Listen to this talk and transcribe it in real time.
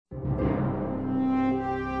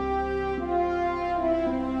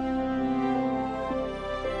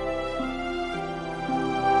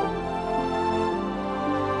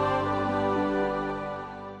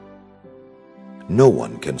No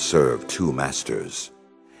one can serve two masters.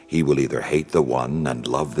 He will either hate the one and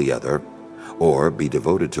love the other, or be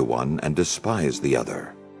devoted to one and despise the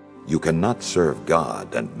other. You cannot serve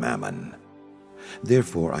God and mammon.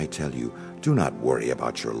 Therefore I tell you, do not worry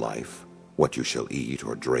about your life, what you shall eat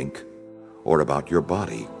or drink, or about your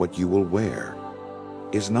body, what you will wear.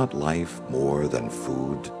 Is not life more than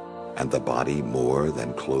food, and the body more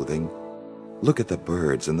than clothing? Look at the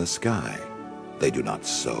birds in the sky. They do not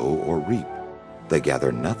sow or reap. They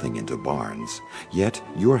gather nothing into barns, yet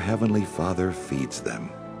your heavenly Father feeds them.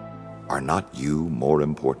 Are not you more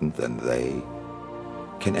important than they?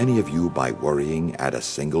 Can any of you, by worrying, add a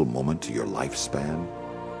single moment to your lifespan?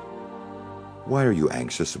 Why are you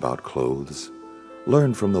anxious about clothes?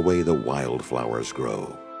 Learn from the way the wildflowers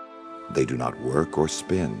grow. They do not work or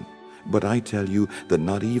spin, but I tell you that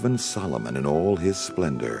not even Solomon in all his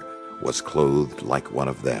splendor was clothed like one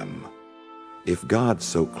of them. If God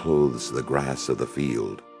so clothes the grass of the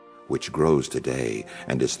field, which grows today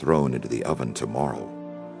and is thrown into the oven tomorrow,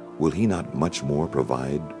 will he not much more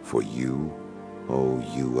provide for you, O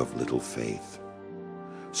you of little faith?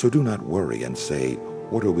 So do not worry and say,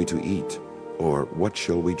 what are we to eat? Or what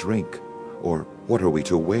shall we drink? Or what are we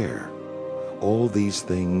to wear? All these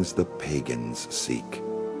things the pagans seek.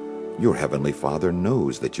 Your heavenly Father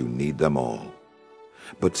knows that you need them all.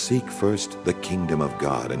 But seek first the kingdom of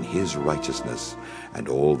God and his righteousness, and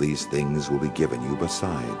all these things will be given you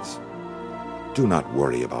besides. Do not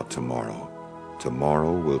worry about tomorrow.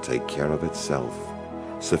 Tomorrow will take care of itself.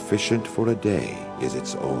 Sufficient for a day is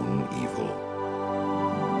its own evil.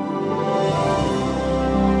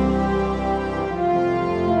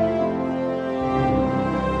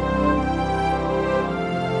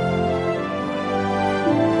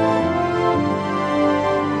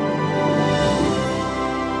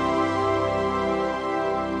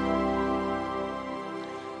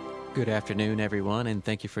 Good afternoon, everyone, and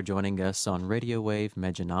thank you for joining us on Radio WAVE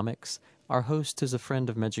Mejanomics. Our host is A Friend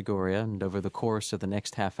of Medjugorje, and over the course of the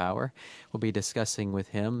next half hour, we'll be discussing with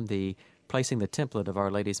him placing the template of Our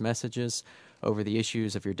Lady's messages over the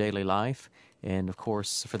issues of your daily life. And, of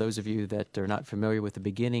course, for those of you that are not familiar with the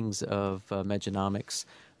beginnings of Mejanomics,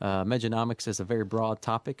 Mejanomics is a very broad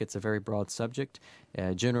topic. It's a very broad subject.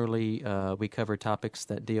 Generally, we cover topics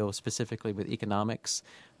that deal specifically with economics,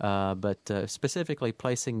 but specifically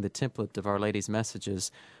placing the template of Our Lady's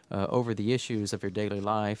messages over the issues of your daily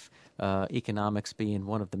life, economics being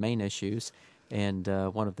one of the main issues and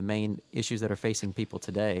one of the main issues that are facing people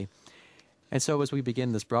today. And so as we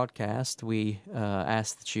begin this broadcast, we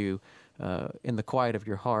ask that you, in the quiet of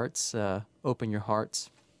your hearts, open your hearts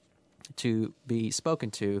to be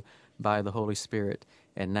spoken to by the Holy Spirit.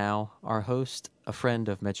 And now, our host, A Friend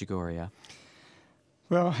of Medjugorje.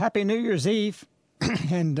 Well, Happy New Year's Eve,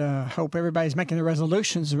 and hope everybody's making the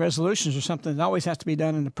resolutions. The resolutions are something that always has to be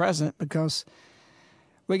done in the present, because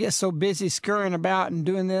we get so busy scurrying about and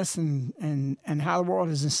doing this and how the world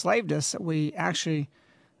has enslaved us that we actually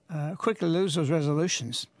quickly lose those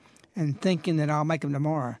resolutions and thinking that I'll make them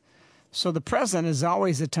tomorrow. So the present is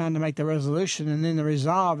always the time to make the resolution, and then the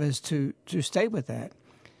resolve is to stay with that.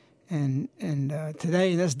 And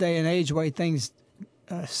today, in this day and age, the way things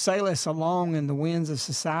sail us along in the winds of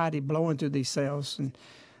society blowing through these sails, and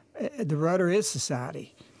the rudder is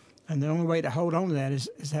society. And the only way to hold on to that is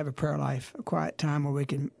to have a prayer life, a quiet time where we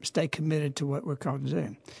can stay committed to what we're called to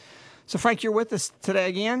do. So, Frank, you're with us today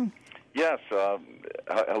again? Yes.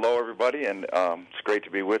 Hello, everybody, and it's great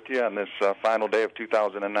to be with you on this final day of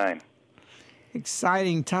 2009.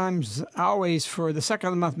 Exciting times always for the second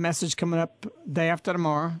of the month message coming up day after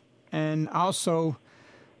tomorrow. And also,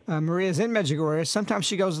 Maria's in Medjugorje. Sometimes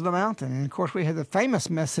she goes to the mountain. And, of course, we had the famous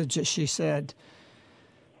message that she said.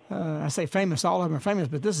 I say famous, all of them are famous,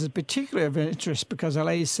 but this is particularly of interest because Our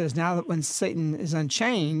Lady says, now that when Satan is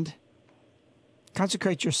unchained,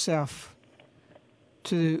 consecrate yourself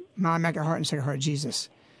to my Immaculate Heart and Sacred Heart of Jesus.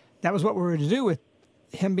 That was what we were to do with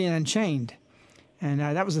him being unchained. And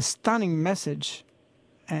that was a stunning message,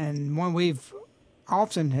 and one we've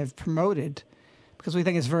often have promoted because we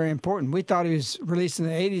think it's very important. We thought he was released in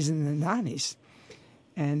the 80s and the 90s,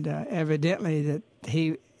 and evidently that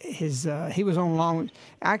he was on long.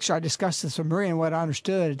 Actually, I discussed this with Maria, and what I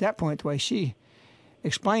understood at that point, the way she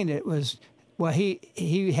explained it was, well,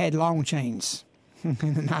 he had long chains in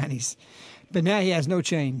the 90s, but now he has no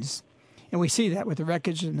chains, and we see that with the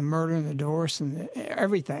wreckage and the murder and the divorce and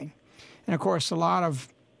everything. And, of course, a lot of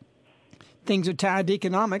things are tied to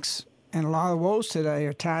economics, and a lot of woes today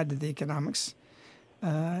are tied to the economics,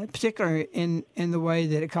 particularly in the way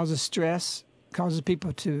that it causes stress, causes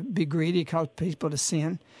people to be greedy, causes people to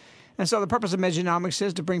sin. And so the purpose of Mejanomics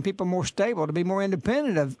is to bring people more stable, to be more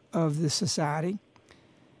independent of the society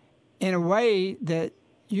in a way that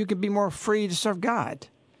you can be more free to serve God.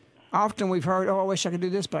 Often we've heard, I wish I could do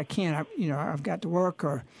this, but I can't. I've got to work.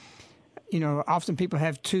 Or, often people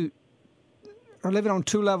are living on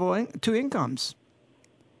two incomes.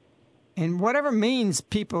 And whatever means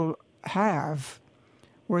people have,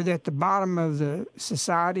 where they're at the bottom of the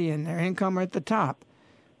society and their income are at the top,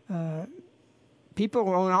 people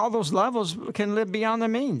on all those levels can live beyond their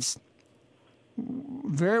means.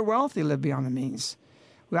 Very wealthy live beyond their means.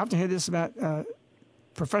 We often hear this about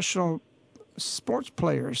professional sports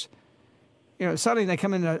players. Suddenly they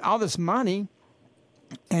come into all this money,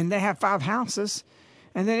 and they have 5 houses,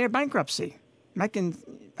 and then they're bankruptcy, making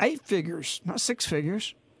 8 figures, not 6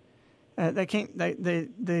 figures. They can't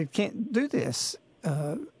do this. They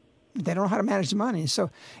don't know how to manage the money.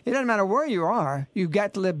 So it doesn't matter where you are. You've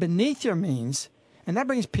got to live beneath your means, and that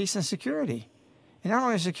brings peace and security. And not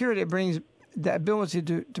only security, it brings the ability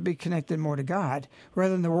to be connected more to God,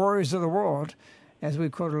 rather than the worries of the world, as we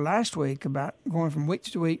quoted last week about going from week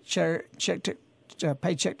to week, paycheck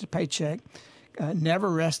to paycheck,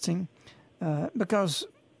 never resting, because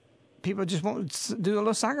people just want to do a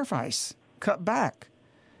little sacrifice, cut back,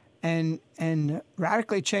 and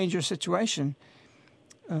radically change your situation.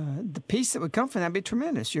 The peace that would come from that would be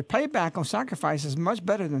tremendous. Your payback on sacrifice is much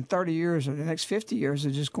better than 30 years or the next 50 years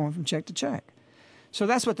of just going from check to check. So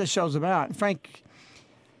that's what this show's about. And Frank,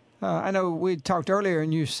 I know we talked earlier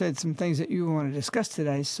and you said some things that you want to discuss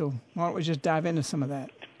today, so why don't we just dive into some of that?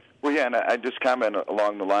 Well, yeah, and I just comment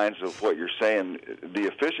along the lines of what you're saying. The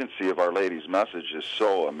efficiency of Our Lady's message is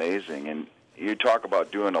so amazing, and you talk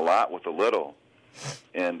about doing a lot with a little.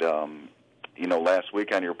 And, last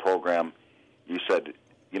week on your program, you said,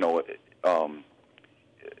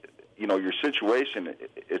 your situation,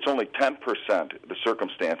 it's only 10% the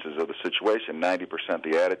circumstances of the situation, 90%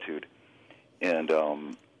 the attitude. And,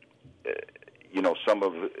 some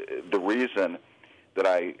of the reason that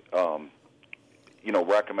I,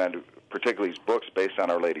 recommend particularly these books based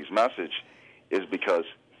on Our Lady's message is because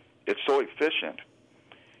it's so efficient.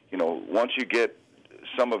 Once you get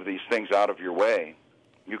some of these things out of your way,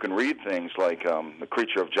 you can read things like The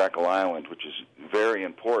Creature of Jekyll Island, which is very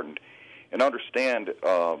important, and understand,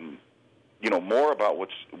 more about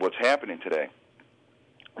what's happening today.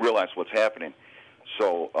 Realize what's happening.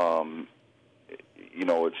 So,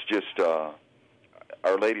 it's just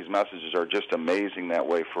Our Lady's messages are just amazing that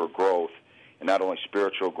way for growth, and not only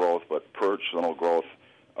spiritual growth, but personal growth,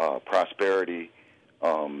 prosperity,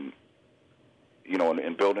 and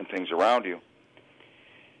building things around you.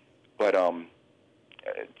 But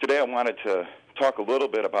today I wanted to talk a little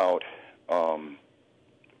bit about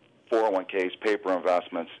 401ks, paper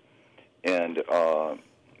investments, and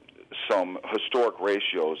some historic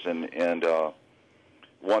ratios. And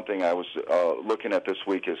one thing I was looking at this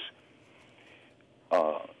week is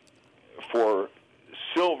for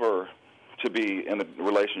silver to be in the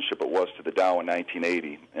relationship it was to the Dow in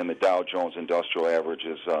 1980, and the Dow Jones Industrial Average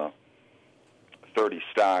is 30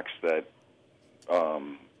 stocks that are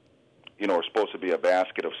supposed to be a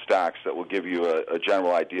basket of stocks that will give you a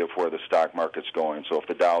general idea of where the stock market's going. So if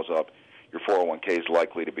the Dow's up, your 401k is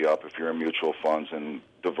likely to be up if you're in mutual funds and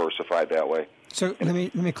diversified that way. So let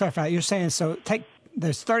me clarify. You're saying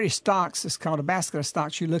there's 30 stocks. It's called a basket of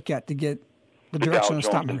stocks you look at to get the direction of the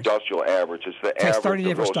stock market. The Dow Jones Industrial Average is the average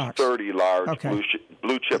of those stocks. 30 large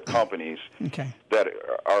blue chip companies that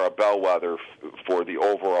are a bellwether for the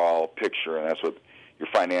overall picture, and that's what your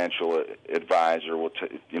financial advisor will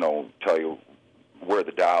tell you where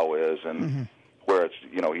the Dow is and where it's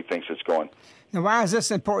he thinks it's going. Now, why is this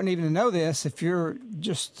important even to know this? If you're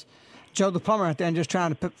just Joe the plumber out there and just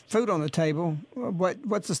trying to put food on the table,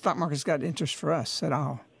 what's the stock market's got interest for us at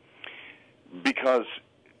all? Because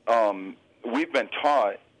we've been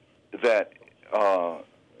taught that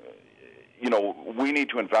we need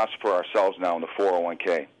to invest for ourselves now in the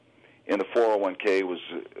 401k, and the 401k was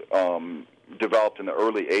developed in the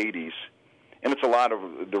early 80s, and it's a lot of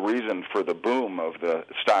the reason for the boom of the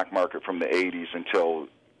stock market from the 80s until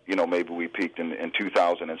maybe we peaked in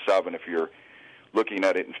 2007. If you're looking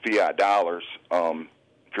at it in fiat dollars,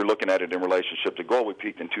 if you're looking at it in relationship to gold, we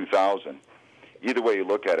peaked in 2000. Either way you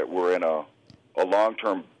look at it, we're in a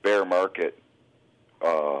long-term bear market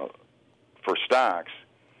for stocks.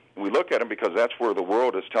 And we look at them because that's where the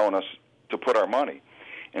world is telling us to put our money.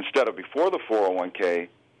 Instead of before the 401k,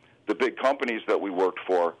 the big companies that we worked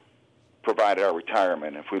for provided our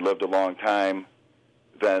retirement. If we lived a long time,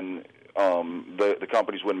 then the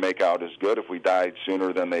companies wouldn't make out as good. If we died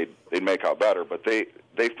sooner, then they'd make out better. But they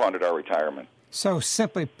funded our retirement. So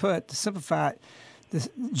simply put, to simplify it,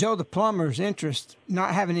 Joe the plumber's interest,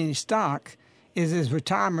 not having any stock, is his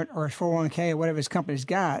retirement or his 401k or whatever his company's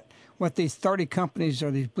got. What these 30 companies or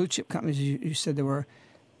these blue chip companies you said there were,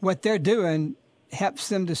 what they're doing helps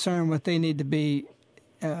them discern what they need to be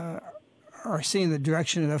or seeing the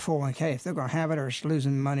direction of their 401k, if they're going to have it or it's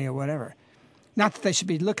losing money or whatever. Not that they should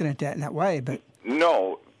be looking at that in that way, but...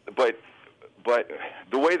 No, but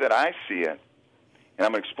the way that I see it, and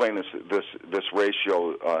I'm going to explain this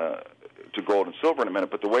ratio to gold and silver in a minute,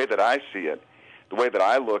 but the way that I see it, the way that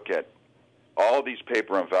I look at all these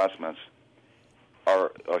paper investments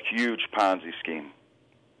are a huge Ponzi scheme.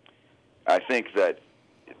 I think that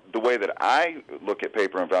the way that I look at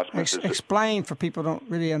paper investments is... Explain for people who don't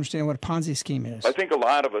really understand what a Ponzi scheme is. I think a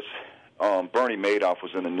lot of us... Bernie Madoff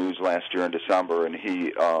was in the news last year in December, and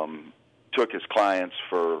he took his clients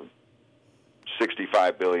for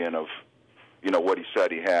 $65 billion of, what he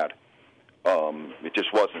said he had. It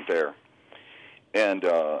just wasn't there. And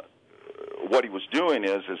what he was doing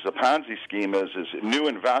is a Ponzi scheme is new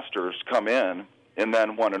investors come in, and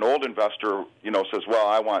then when an old investor, says, well,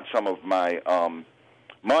 I want some of my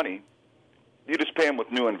money, you just pay them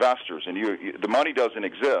with new investors, and the money doesn't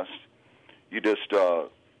exist. You just...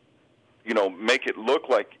 make it look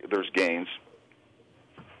like there's gains,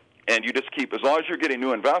 and you just keep, as long as you're getting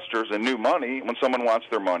new investors and new money, when someone wants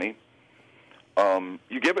their money,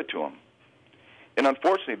 you give it to them. And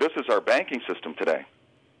unfortunately, this is our banking system today.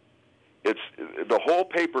 It's the whole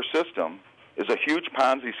paper system is a huge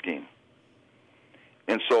Ponzi scheme.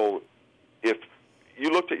 And so if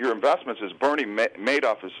you looked at your investments as Bernie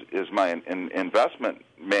Madoff is my investment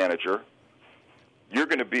manager, you're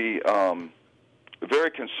going to be...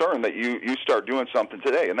 very concerned that you start doing something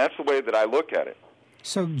today, and that's the way that I look at it.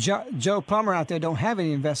 So Joe Plummer out there don't have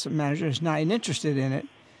any investment managers, not interested in it.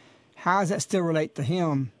 How does that still relate to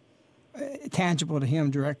him, tangible to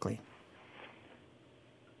him directly?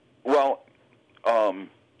 Well,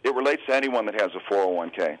 it relates to anyone that has a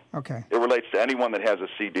 401k. Okay. It relates to anyone that has a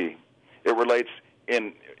CD. It relates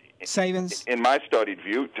in savings. In my studied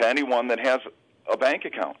view, to anyone that has a bank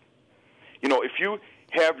account. If you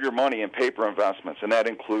have your money in paper investments, and that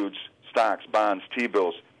includes stocks, bonds,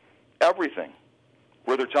 T-bills, everything,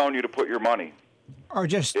 where they're telling you to put your money. Or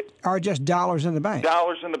just dollars in the bank.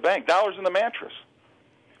 Dollars in the bank, dollars in the mattress.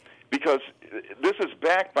 Because this is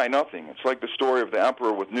backed by nothing. It's like the story of the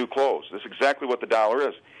emperor with new clothes. That's exactly what the dollar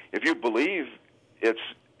is. If you believe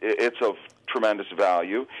it's of tremendous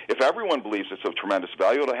value, if everyone believes it's of tremendous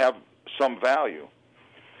value, it'll have some value.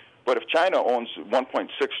 But if China owns $1.6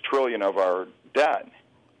 trillion of our debt,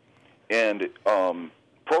 and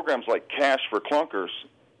programs like Cash for Clunkers,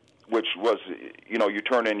 which was, you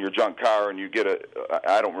turn in your junk car and you get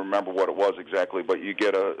I don't remember what it was exactly, but you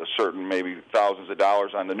get a certain maybe thousands of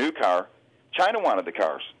dollars on the new car. China wanted the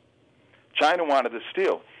cars. China wanted to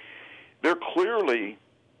steal. They're clearly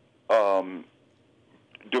trying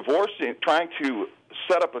to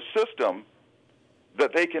set up a system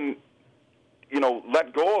that they can,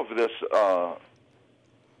 let go of this,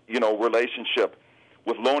 relationship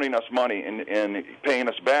with loaning us money and paying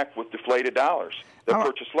us back with deflated dollars that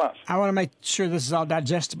purchase less. I want to make sure this is all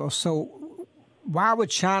digestible. So why would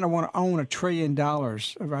China want to own $1 trillion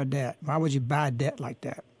of our debt? Why would you buy debt like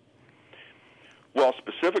that? Well,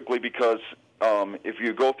 specifically because if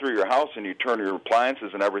you go through your house and you turn your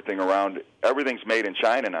appliances and everything around, everything's made in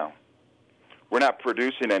China now. We're not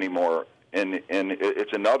producing anymore, and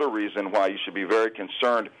it's another reason why you should be very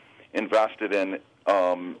concerned, invested in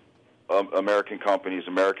American companies,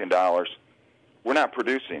 American dollars. We're not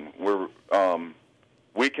producing.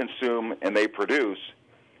 We consume and they produce,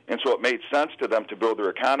 and so it made sense to them to build their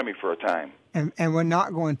economy for a time. And we're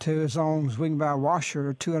not going to, as long as we can buy a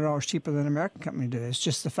washer $200 cheaper than an American company do. It's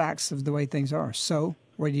just the facts of the way things are. So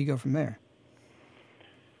where do you go from there?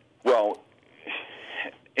 Well,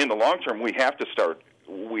 in the long term, we have to start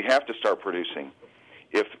producing.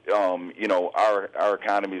 If our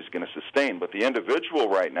economy is going to sustain, but the individual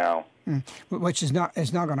right now, which is not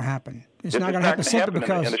going to happen. It's not going to happen simply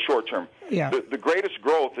because in the short term. Yeah. The greatest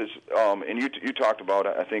growth is, and you talked about,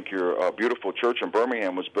 I think your beautiful church in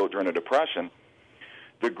Birmingham was built during the Depression.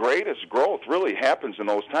 The greatest growth really happens in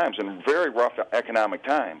those times, in very rough economic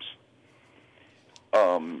times.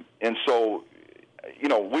 And so,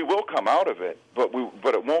 we will come out of it, but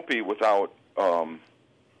it won't be without.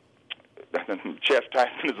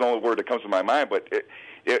 Chastisement is the only word that comes to my mind, but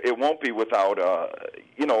it won't be without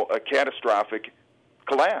a catastrophic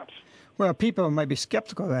collapse. Well, people may be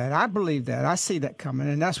skeptical of that. I believe that. I see that coming,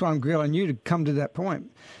 and that's why I'm grilling you to come to that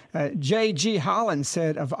point. J.G. Holland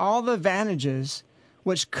said, of all the advantages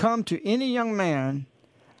which come to any young man,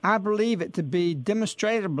 I believe it to be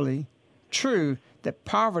demonstrably true that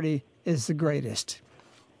poverty is the greatest.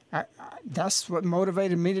 That's what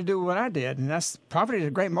motivated me to do what I did, and poverty is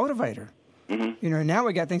a great motivator. Mm-hmm. Now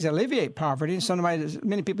we got things that alleviate poverty, and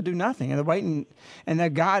many people do nothing, and they're waiting, and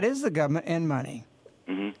that God is the government and money.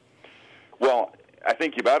 Mm-hmm. Well, I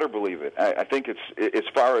think you better believe it. I think it's as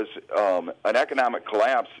far as an economic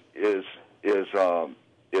collapse is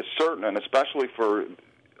certain, and especially for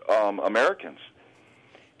Americans.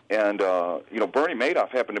 And Bernie Madoff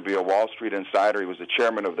happened to be a Wall Street insider. He was the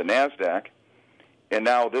chairman of the NASDAQ, and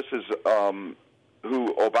now this is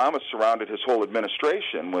who Obama surrounded his whole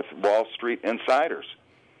administration with Wall Street insiders,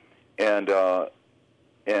 and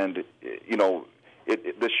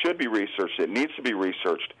this should be researched. It needs to be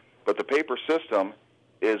researched, but the paper system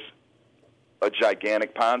is a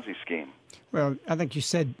gigantic Ponzi scheme. Well, I think you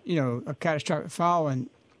said a catastrophic fall, and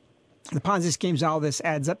the Ponzi schemes, all this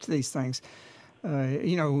adds up to these things.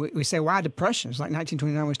 We say, why depression? It's like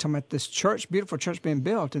 1929, we was talking about this beautiful church being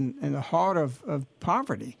built in the heart of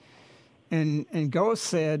poverty. And Goethe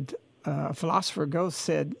said, philosopher Goethe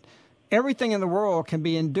said, everything in the world can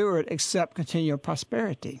be endured except continual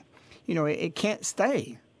prosperity. It can't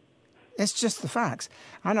stay. It's just the facts.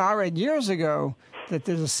 I know I read years ago that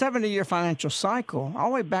there's a 70-year financial cycle all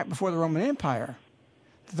the way back before the Roman Empire.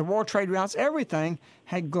 The World Trade routes, everything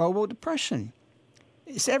had global depression.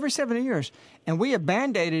 It's every 70 years. And we have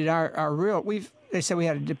band-aided our real... They said we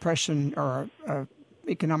had a depression or a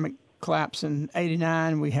economic collapse in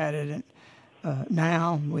 89. We had it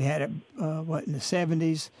now. We had it, in the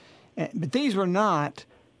 70s. But these were not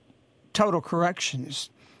total corrections.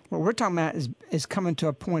 What we're talking about is coming to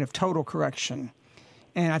a point of total correction.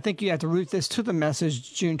 And I think you have to root this to the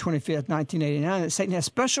message, June 25th, 1989, that Satan has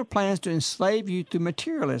special plans to enslave you through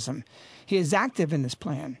materialism. He is active in this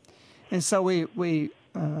plan. And so we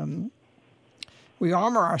armor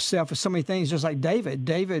ourselves with so many things, just like David.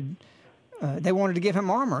 David, they wanted to give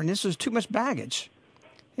him armor, and this was too much baggage.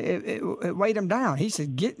 It weighed him down. He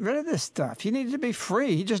said, get rid of this stuff. He needed to be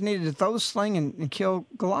free. He just needed to throw the sling and kill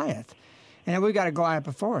Goliath. And we've got a Goliath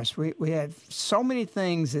before us. We have so many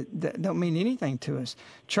things that don't mean anything to us.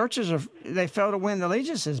 Churches, they fail to win the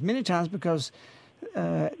allegiances many times because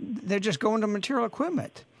they're just going to material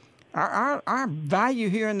equipment. Our value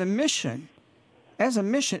here in the mission, as a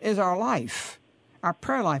mission, is our life, our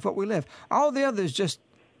prayer life, what we live. All the others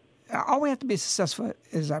all we have to be successful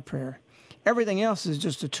is our prayer. Everything else is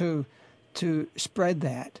just a tool to spread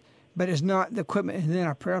that, but it's not the equipment within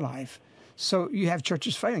our prayer life. So you have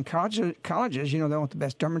churches failing. Colleges, they want the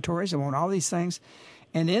best dormitories. They want all these things.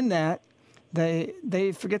 And in that,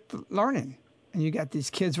 they forget the learning. And you got these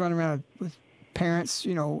kids running around with parents,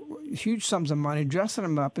 huge sums of money, dressing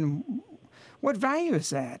them up. And what value is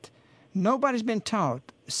that? Nobody's been taught.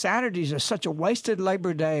 Saturdays are such a wasted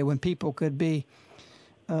Labor Day when people could be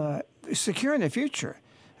securing their future.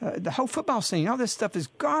 The whole football scene, all this stuff is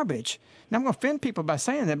garbage. Now, I'm going to offend people by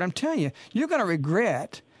saying that, but I'm telling you, you're going to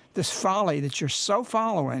regret this folly that you're so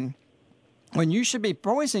following when you should be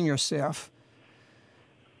poisoning yourself,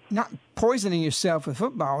 not poisoning yourself with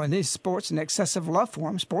football and these sports and excessive love for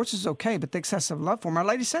them. Sports is okay, but the excessive love for them, our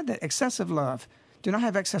lady said that, excessive love. Do not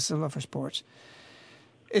have excessive love for sports.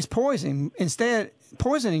 It's poison. Instead,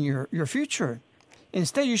 poisoning your future.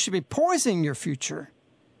 Instead, you should be poisoning your future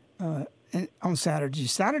on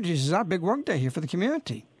Saturdays. Saturdays is our big work day here for the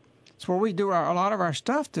community. It's where we do a lot of our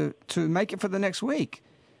stuff to make it for the next week.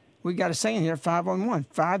 We got a saying here, 5-on-1.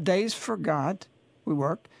 5 days for God, we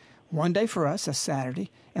work. 1 day for us, that's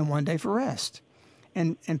Saturday, and 1 day for rest.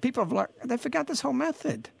 And people have learned, they forgot this whole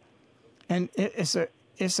method. And it's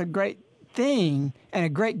a great thing and a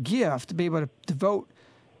great gift to be able to devote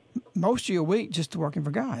most of your week just to working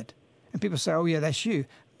for God. And people say, oh, yeah, that's you.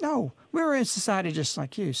 No, we were in society just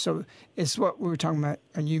like you. So it's what we were talking about,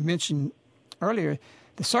 and you mentioned earlier,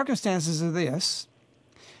 the circumstances of this.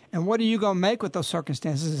 And what are you going to make with those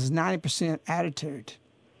circumstances is 90% attitude.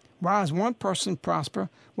 Why is one person prosper?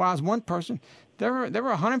 Why is one person... There were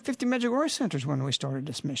 150 Medjugorje centers when we started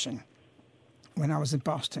this mission, when I was in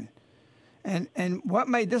Boston. And what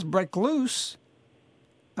made this break loose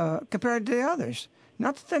compared to the others?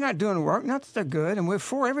 Not that they're not doing work, not that they're good, and we're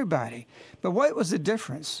for everybody. But what was the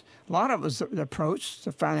difference? A lot of it was the approach,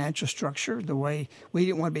 the financial structure, the way we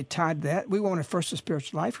didn't want to be tied to that. We wanted first a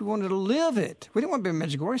spiritual life. We wanted to live it. We didn't want to be a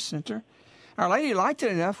Medjugorje center. Our lady liked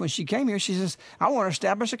it enough when she came here. She says, I want to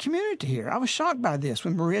establish a community here. I was shocked by this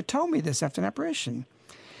when Maria told me this after an apparition.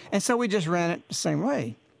 And so we just ran it the same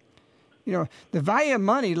way. The value of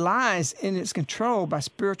money lies in its control by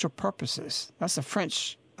spiritual purposes. That's a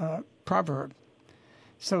French proverb.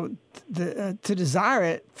 So to desire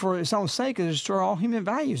it for its own sake is to destroy all human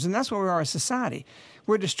values. And that's where we are as a society.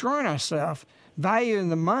 We're destroying ourselves valuing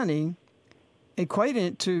the money, equating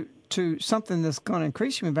it to something that's going to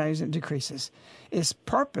increase human values and decreases. Its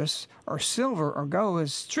purpose, or silver or gold,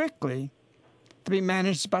 is strictly to be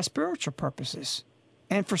managed by spiritual purposes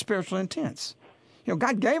and for spiritual intents.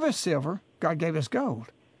 God gave us silver. God gave us gold.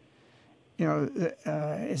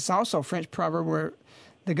 It's also a French proverb where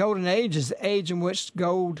the golden age is the age in which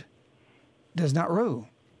gold does not rule.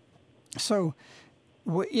 So,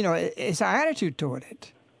 it's our attitude toward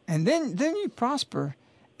it. And then you prosper.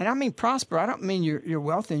 And I mean prosper, I don't mean you're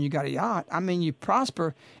wealthy and you got a yacht. I mean you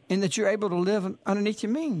prosper in that you're able to live underneath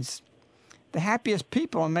your means. The happiest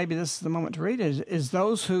people, and maybe this is the moment to read it, is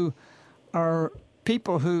those who are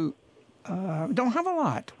people who don't have a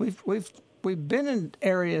lot. We've been in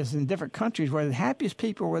areas in different countries where the happiest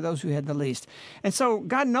people were those who had the least. And so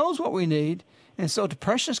God knows what we need. And so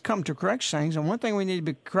depressions come to correct things. And one thing we need to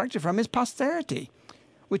be corrected from is posterity.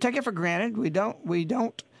 We take it for granted. We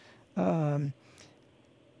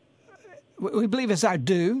believe it's our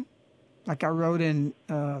due, like I wrote in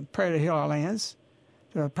Prayer to Heal Our Lands.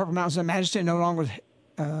 The Purple Mountains of Majesty no longer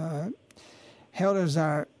held as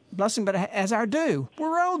our blessing, but as our due.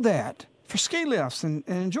 We're owed that for ski lifts and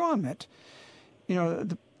enjoyment.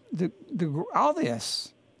 All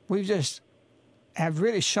this, we just have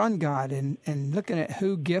really shunned God and looking at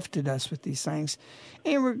who gifted us with these things,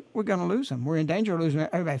 and we're going to lose them. We're in danger of losing them.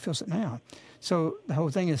 Everybody feels it now. So the whole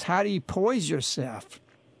thing is, how do you poise yourself?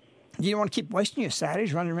 Do you want to keep wasting your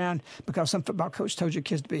Saturdays running around because some football coach told your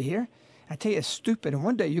kids to be here? I tell you, it's stupid, and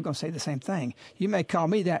one day you're going to say the same thing. You may call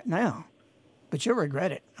me that now, but you'll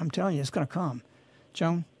regret it. I'm telling you, it's going to come.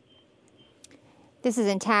 Joan? This is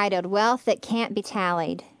entitled, Wealth That Can't Be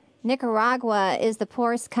Tallied. Nicaragua is the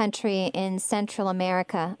poorest country in Central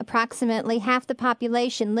America. Approximately half the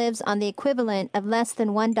population lives on the equivalent of less than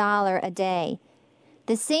 $1 a day.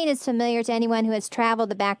 The scene is familiar to anyone who has traveled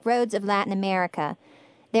the back roads of Latin America.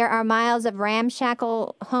 There are miles of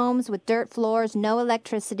ramshackle homes with dirt floors, no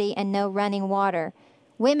electricity, and no running water.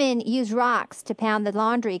 Women use rocks to pound the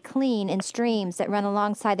laundry clean in streams that run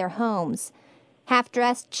alongside their homes.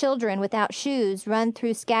 Half-dressed children without shoes run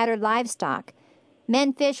through scattered livestock.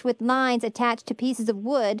 Men fish with lines attached to pieces of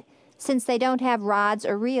wood since they don't have rods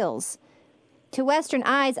or reels. To Western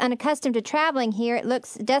eyes unaccustomed to traveling here, it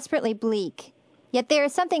looks desperately bleak. Yet there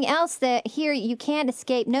is something else that here you can't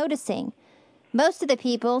escape noticing. Most of the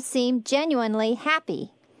people seem genuinely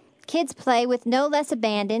happy. Kids play with no less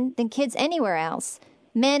abandon than kids anywhere else.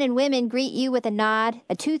 Men and women greet you with a nod,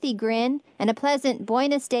 a toothy grin, and a pleasant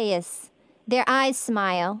Buenos Dias. Their eyes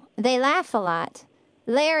smile. They laugh a lot.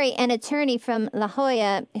 Larry, an attorney from La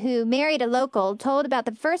Jolla who married a local, told about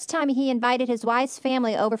the first time he invited his wife's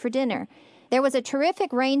family over for dinner. There was a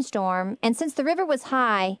terrific rainstorm, and since the river was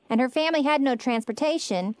high and her family had no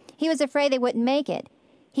transportation, he was afraid they wouldn't make it.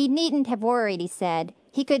 He needn't have worried, he said.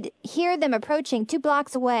 He could hear them approaching 2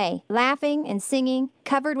 blocks away, laughing and singing,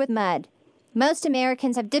 covered with mud. Most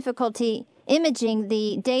Americans have difficulty imaging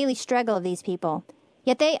the daily struggle of these people.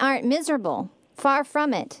 Yet they aren't miserable. Far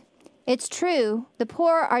from it. It's true, the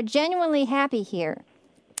poor are genuinely happy here,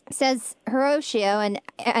 says Horacio,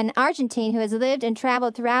 an Argentine who has lived and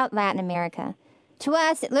traveled throughout Latin America. To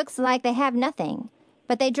us, it looks like they have nothing,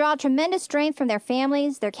 but they draw tremendous strength from their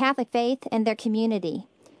families, their Catholic faith, and their community.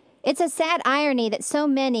 It's a sad irony that so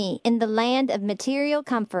many in the land of material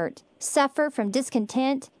comfort suffer from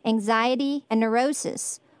discontent, anxiety, and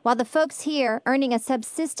neurosis, while the folks here, earning a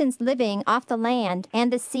subsistence living off the land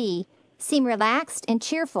and the sea, seem relaxed and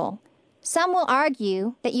cheerful. Some will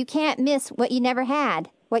argue that you can't miss what you never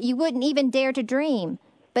had, what you wouldn't even dare to dream,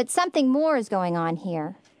 but something more is going on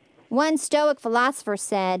here. One Stoic philosopher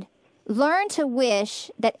said, "Learn to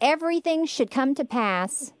wish that everything should come to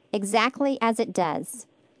pass exactly as it does."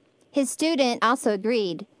 His student also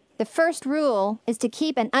agreed. The first rule is to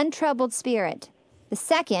keep an untroubled spirit. The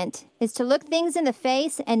second is to look things in the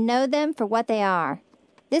face and know them for what they are.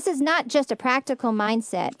 This is not just a practical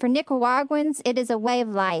mindset. For Nicaraguans, it is a way of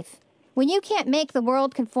life. When you can't make the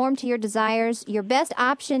world conform to your desires, your best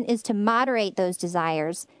option is to moderate those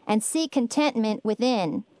desires and seek contentment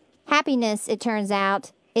within. Happiness, it turns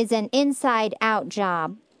out, is an inside-out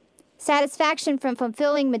job. Satisfaction from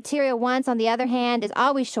fulfilling material wants, on the other hand, is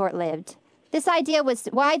always short-lived. This idea was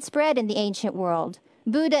widespread in the ancient world.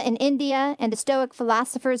 Buddha in India and the Stoic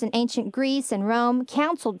philosophers in ancient Greece and Rome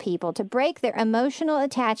counseled people to break their emotional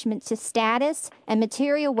attachment to status and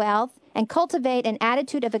material wealth and cultivate an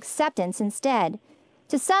attitude of acceptance instead.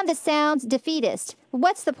 To some, this sounds defeatist.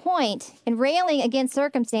 What's the point in railing against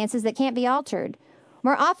circumstances that can't be altered?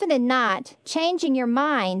 More often than not, changing your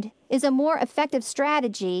mind is a more effective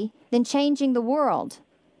strategy than changing the world.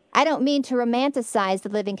 I don't mean to romanticize the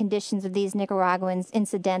living conditions of these Nicaraguans,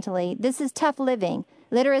 incidentally. This is tough living.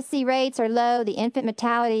 Literacy rates are low, the infant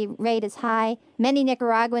mortality rate is high. Many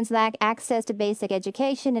Nicaraguans lack access to basic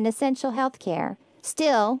education and essential health care.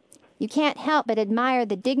 Still, you can't help but admire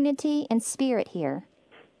the dignity and spirit here.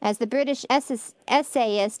 As the British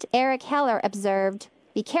essayist Eric Heller observed,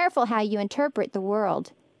 be careful how you interpret the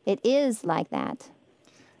world. It is like that.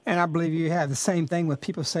 And I believe you have the same thing with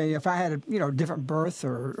people say, if I had a different birth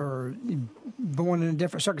or born in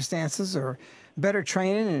different circumstances or better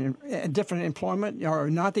training and different employment or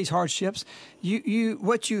not these hardships,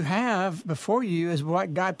 what you have before you is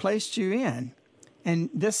what God placed you in. And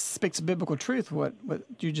this speaks of biblical truth, what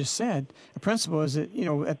you just said. The principle is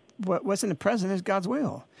that, what's in the present is God's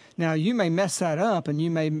will. Now, you may mess that up and you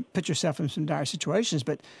may put yourself in some dire situations,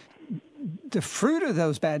 but the fruit of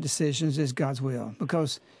those bad decisions is God's will,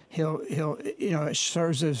 because he'll it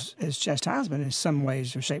serves as chastisement in some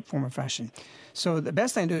ways or shape, form, or fashion. So the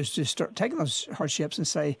best thing to do is just start taking those hardships and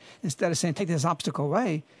say, instead of saying, take this obstacle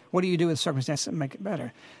away, what do you do with circumstances that make it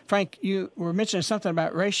better? Frank, you were mentioning something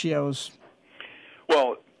about ratios.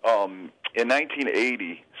 Well, in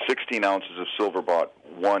 1980, 16 ounces of silver bought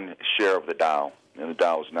 1 share of the Dow, and the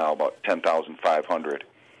Dow is now about 10,500,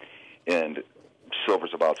 and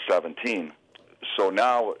silver's about 17. So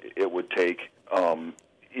now it would take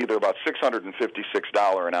either about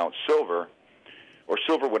 $656 an ounce silver, or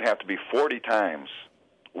silver would have to be 40 times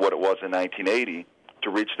what it was in 1980 to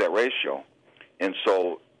reach that ratio. And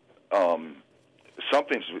so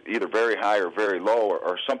something's either very high or very low,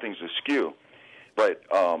 or something's askew. But,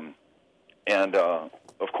 of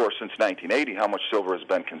course, since 1980, how much silver has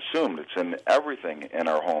been consumed? It's in everything in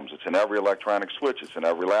our homes. It's in every electronic switch. It's in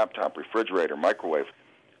every laptop, refrigerator, microwave.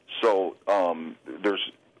 So there's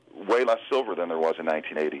way less silver than there was in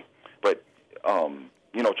 1980. But,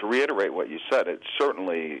 to reiterate what you said, it's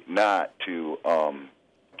certainly not to,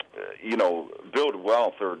 build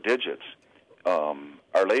wealth or digits.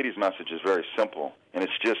 Our Lady's message is very simple, and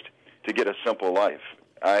it's just to get a simple life.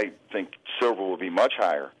 I think silver will be much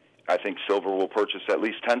higher. I think silver will purchase at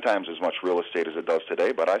least 10 times as much real estate as it does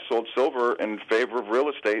today, but I sold silver in favor of real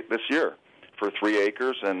estate this year for 3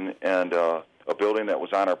 acres and a building that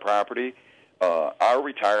was on our property. Our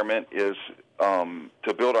retirement is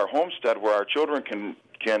to build our homestead where our children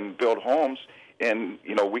can build homes, and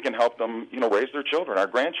we can help them raise their children, our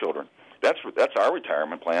grandchildren. That's our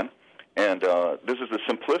retirement plan, and this is the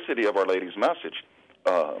simplicity of Our Lady's message.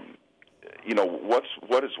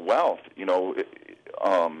 What is wealth?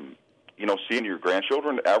 Seeing your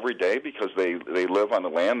grandchildren every day because they live on the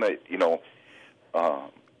land that you've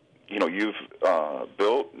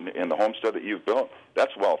built in the homestead that you've built.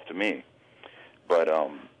 That's wealth to me. But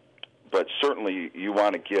certainly you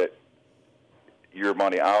want to get your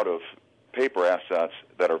money out of paper assets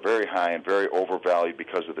that are very high and very overvalued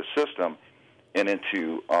because of the system, and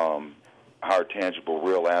into hard, tangible,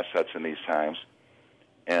 real assets in these times.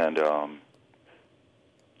 And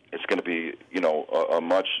it's going to be, a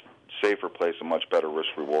much safer place, a much better risk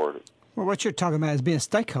reward. Well, what you're talking about is being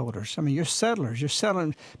stakeholders. I mean, you're settlers. You're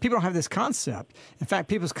settling. People don't have this concept. In fact,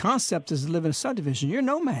 people's concept is to live in a subdivision. You're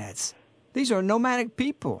nomads. These are nomadic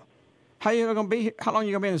people. How long are you going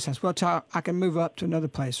to be in this house? Well, till I can move up to another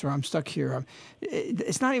place, or I'm stuck here.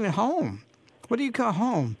 It's not even home. What do you call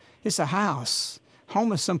home? It's a house.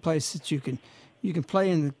 Home is someplace that you can play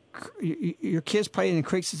in. Your kids play in the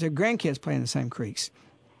creeks as their grandkids play in the same creeks.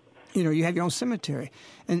 You have your own cemetery,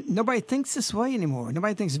 and nobody thinks this way anymore.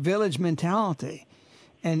 Nobody thinks village mentality,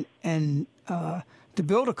 and to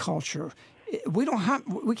build a culture. We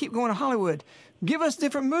keep going to Hollywood. Give us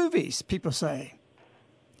different movies, people say,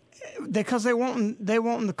 because they want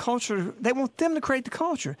the culture. They want them to create the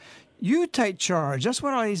culture. You take charge. That's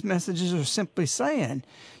what all these messages are simply saying.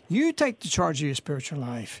 You take the charge of your spiritual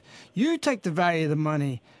life. You take the value of the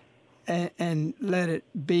money, and let it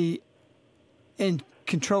be in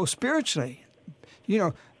control spiritually.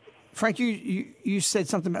 Frank, you said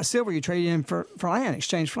something about silver you traded in for land,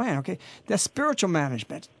 exchange for land. Okay, that's spiritual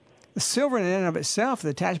management. The silver in and of itself, the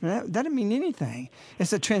attachment, that doesn't mean anything.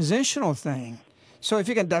 It's a transitional thing. So if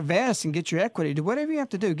you can divest and get your equity, do whatever you have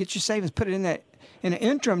to do, get your savings, put it in that in an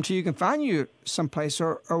interim till you can find you someplace,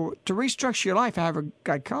 or to restructure your life however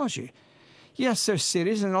God calls you. Yes, there's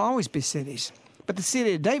cities, and there'll always be cities. But the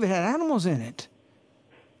city of David had animals in it.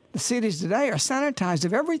 The cities today are sanitized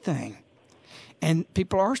of everything. And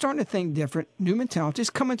people are starting to think different. New mentalities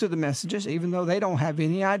coming through the messages, even though they don't have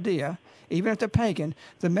any idea. Even if they're pagan,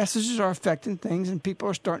 the messages are affecting things, and people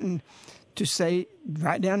are starting to say,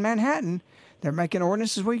 right down Manhattan, they're making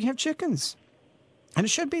ordinances where you can have chickens. And it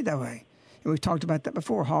should be that way. And we've talked about that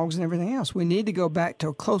before, hogs and everything else. We need to go back to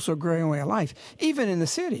a closer agrarian way of life, even in the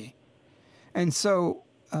city. And so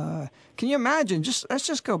can you imagine, let's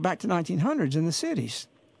just go back to 1900s in the cities.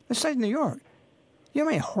 Let's say New York. You know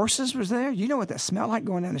how many horses was there? You know what that smelled like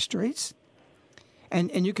going down the streets?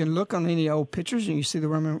 And you can look on any old pictures and you see the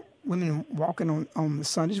women walking on the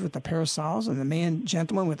Sundays with the parasols and the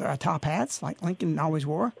gentlemen with their top hats like Lincoln always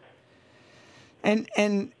wore. And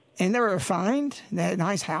they were refined. They had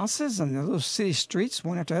nice houses and the little city streets,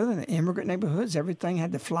 one after the other, and the immigrant neighborhoods. Everything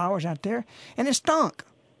had the flowers out there. And it stunk.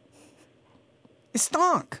 It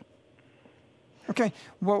stunk. Okay,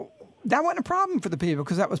 well, that wasn't a problem for the people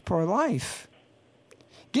because that was part of life.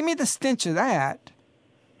 Give me the stench of that.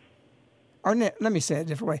 Or let me say it a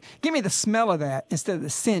different way. Give me the smell of that instead of the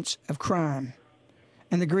stench of crime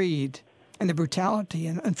and the greed and the brutality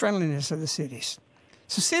and unfriendliness of the cities.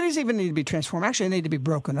 So cities even need to be transformed. Actually, they need to be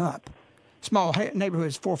broken up. Small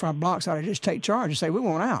neighborhoods, 4 or 5 blocks ought to just take charge and say, we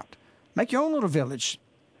want out. Make your own little village.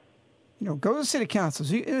 Go to the city councils.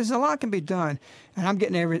 There's a lot can be done. And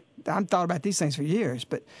I've thought about these things for years.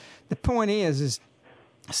 But the point is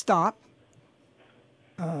stop.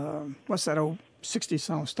 What's that old 60s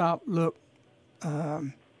song? Stop, look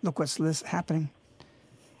what's happening.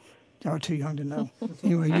 Y'all are too young to know.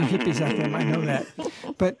 Anyway, you hippies out there might know that.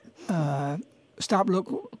 But stop,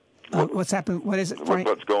 look, what's happening. What is it, Frank?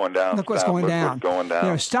 Look what's going down. Look what's going down. What's going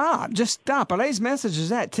down. Stop. Just stop. Our lady's message is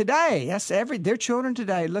that today. That's their children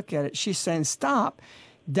today. Look at it. She's saying, stop,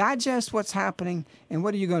 digest what's happening, and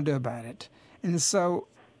what are you going to do about it? And so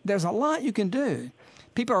there's a lot you can do.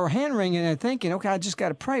 People are hand-wringing and thinking, okay, I just got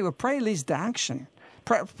to pray. Well, pray leads to action.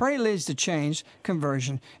 Pray leads to change,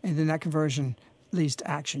 conversion, and then that conversion leads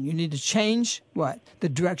to action. You need to change what? The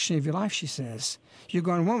direction of your life, she says. You're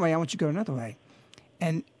going one way, I want you to go another way.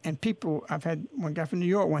 And people, I've had one guy from New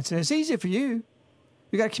York once say, it's easy for you.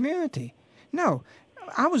 You got a community. No,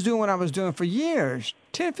 I was doing what I was doing for years,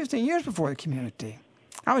 10, 15 years before the community.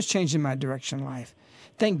 I was changing my direction in life.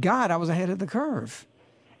 Thank God I was ahead of the curve.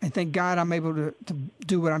 And thank God I'm able to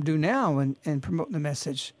do what I'm doing now and promote the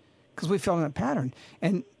message because we fell in that pattern.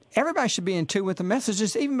 And everybody should be in tune with the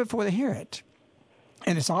messages even before they hear it.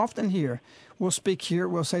 And it's often here. We'll speak here.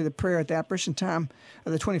 We'll say the prayer at the apparition time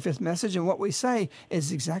of the 25th message. And what we say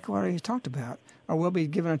is exactly what he talked about. Or we'll be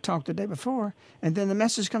given a talk the day before. And then the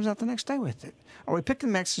message comes out the next day with it. Or we pick the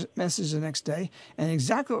message the next day. And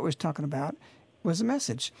exactly what we was talking about was the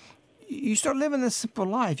message. You start living this simple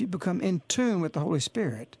life, you become in tune with the Holy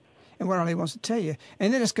Spirit and what Our Lady wants to tell you.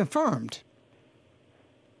 And then it's confirmed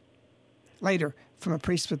later from a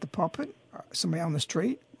priest at the pulpit, or somebody on the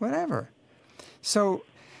street, whatever. So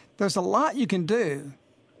there's a lot you can do.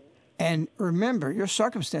 And remember, your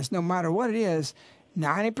circumstance, no matter what it is,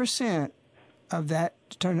 90% of that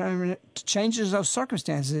changes those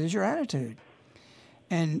circumstances is your attitude.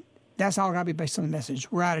 And that's all got to be based on the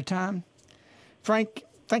message. We're out of time. Frank,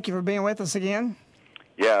 thank you for being with us again.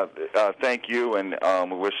 Yeah, thank you, and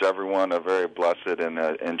we wish everyone a very blessed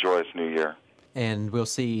and joyous New Year. And we'll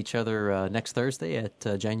see each other next Thursday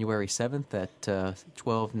at January 7th at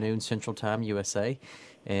 12 noon Central Time, USA.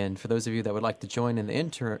 And for those of you that would like to join in the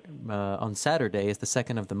interim, on Saturday is the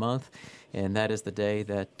 2nd of the month, and that is the day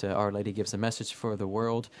that Our Lady gives a message for the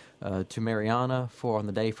world to Mariana on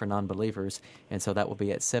the day for non-believers. And so that will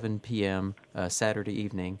be at 7 p.m. Saturday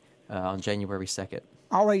evening on January 2nd.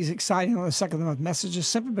 Always exciting on the 2nd of the month messages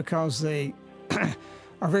simply because they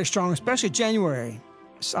are very strong, especially January.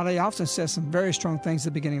 Sally often says some very strong things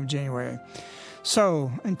at the beginning of January.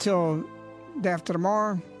 So until day after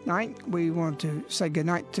tomorrow night, we want to say good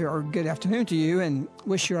night or good afternoon to you and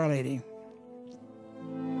wish you Our Lady.